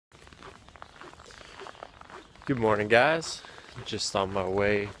Good morning, guys. Just on my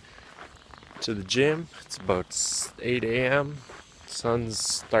way to the gym. It's about 8 a.m. Sun's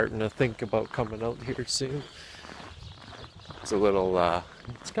starting to think about coming out here soon. It's a little,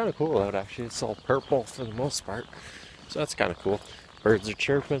 it's kind of cool out actually. It's all purple for the most part, so that's kind of cool. Birds are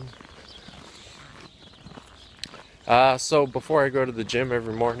chirping. So before I go to the gym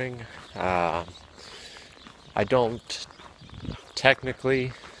every morning, I don't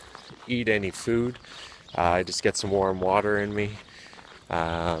technically eat any food. I just get some warm water in me,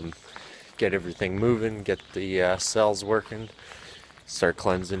 get everything moving, get the cells working, start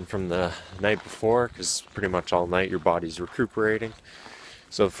cleansing from the night before, because pretty much all night your body's recuperating.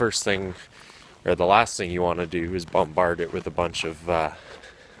 So the first thing, or the last thing you want to do is bombard it with a bunch of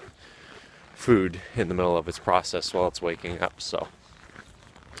food in the middle of its process while it's waking up. So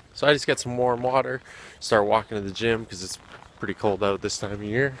I just get some warm water, start walking to the gym because it's pretty cold out this time of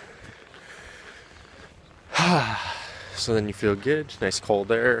year. So then you feel good, nice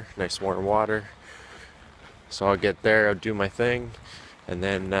cold air, nice warm water. So I'll get there, I'll do my thing, and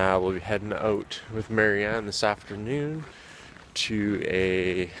then we'll be heading out with Marianne this afternoon to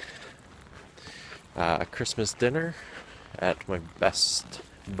a Christmas dinner at my best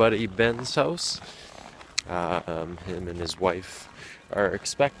buddy Ben's house. Him and his wife are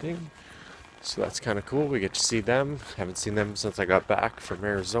expecting, so that's kind of cool. We get to see them. Haven't seen them since I got back from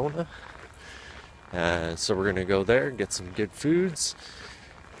Arizona. So we're gonna go there and get some good foods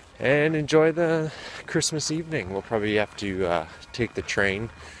and enjoy the Christmas evening. We'll probably have to take the train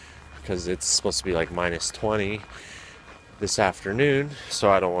because it's supposed to be like -20 this afternoon,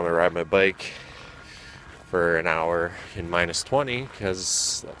 so I don't want to ride my bike for an hour in -20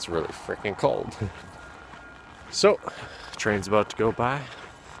 because that's really freaking cold. So, train's about to go by.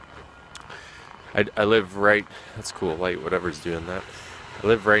 I live right, that's cool, light, whatever's doing that. I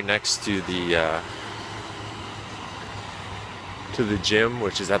live right next to the gym,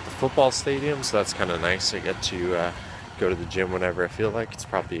 which is at the football stadium, so that's kind of nice. I get to go to the gym whenever I feel like. It's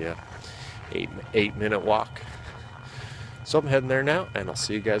probably a 8-minute walk. So I'm heading there now, and I'll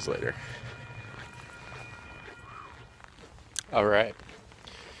see you guys later. Alright,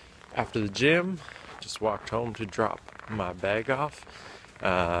 after the gym, just walked home to drop my bag off,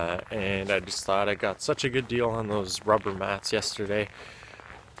 and I just thought I got such a good deal on those rubber mats yesterday.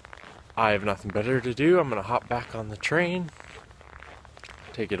 I have nothing better to do. I'm gonna hop back on the train,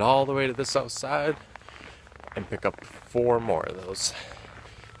 take it all the way to the south side, and pick up 4 more of those.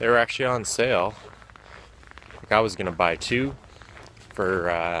 They were actually on sale. Like, I was gonna buy 2 for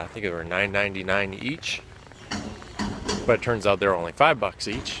I think they were $9.99 each, but it turns out they're only $5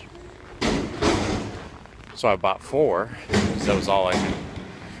 each. So I bought 4 because that was all I could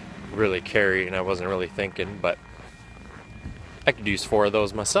really carry, and I wasn't really thinking, but I could use 4 of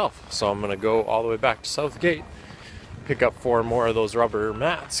those myself. So I'm gonna go all the way back to Southgate, pick up 4 more of those rubber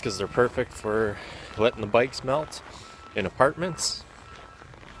mats because they're perfect for letting the bikes melt in apartments,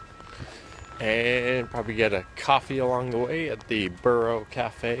 and probably get a coffee along the way at the Burro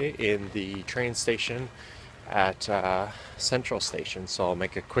Cafe in the train station at Central Station. So I'll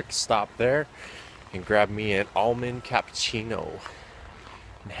make a quick stop there and grab me an almond cappuccino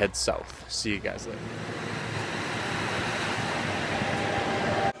and head south. See you guys later.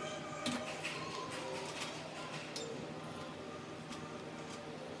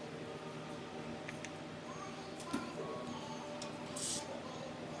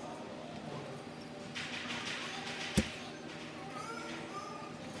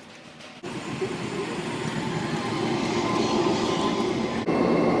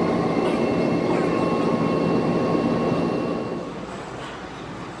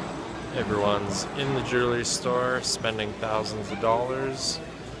 Everyone's in the jewelry store spending thousands of dollars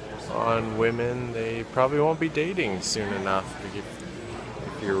on women they probably won't be dating soon enough.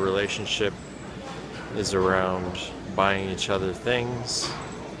 If your relationship is around buying each other things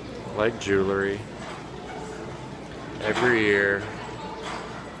like jewelry every year,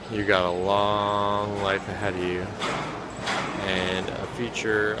 you got a long life ahead of you, and a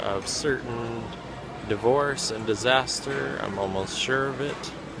future of certain divorce and disaster. I'm almost sure of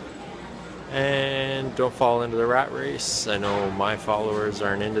it. And don't fall into the rat race. I know my followers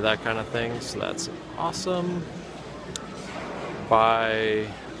aren't into that kind of thing, so that's awesome. Buy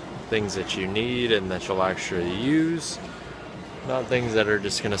things that you need and that you'll actually use, not things that are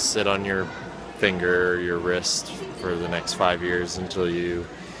just gonna sit on your finger or your wrist for the next 5 years until you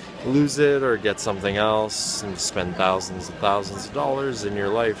lose it or get something else and spend thousands and thousands of dollars in your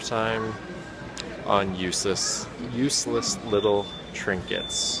lifetime on useless little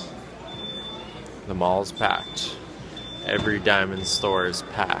trinkets. The mall's packed. Every diamond store is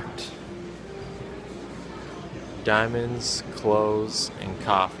packed. Diamonds, clothes, and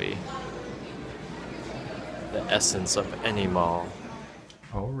coffee. The essence of any mall.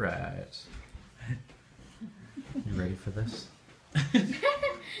 Alright. You ready for this?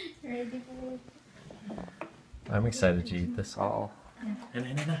 Ready for I'm excited to eat this all. I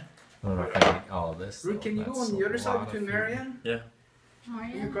don't know if I can eat all of this. Rick, can you go on the other side between Marianne Yeah.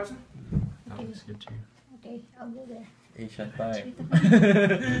 and your cousin? That looks good too. Okay, I'll go there. Asian bye. Dito.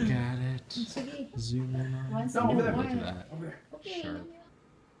 Got it. Sige. Zoom in on. Once No, in over a there. while. that. Over there. Okay. Sure.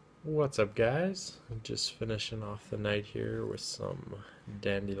 What's up, guys? I'm just finishing off the night here with some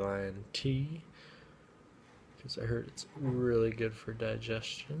dandelion tea because I heard it's really good for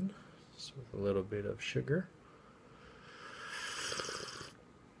digestion. So with a little bit of sugar.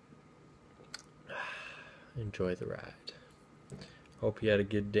 Enjoy the ride. Hope you had a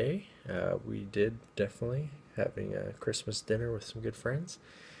good day. We did, definitely, having a Christmas dinner with some good friends,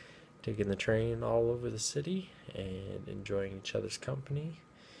 taking the train all over the city and enjoying each other's company.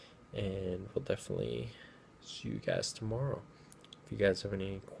 And we'll definitely see you guys tomorrow. If you guys have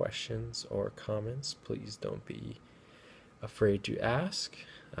any questions or comments, please don't be afraid to ask.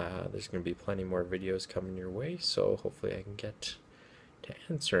 There's going to be plenty more videos coming your way, so hopefully I can get to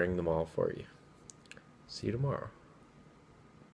answering them all for you. See you tomorrow.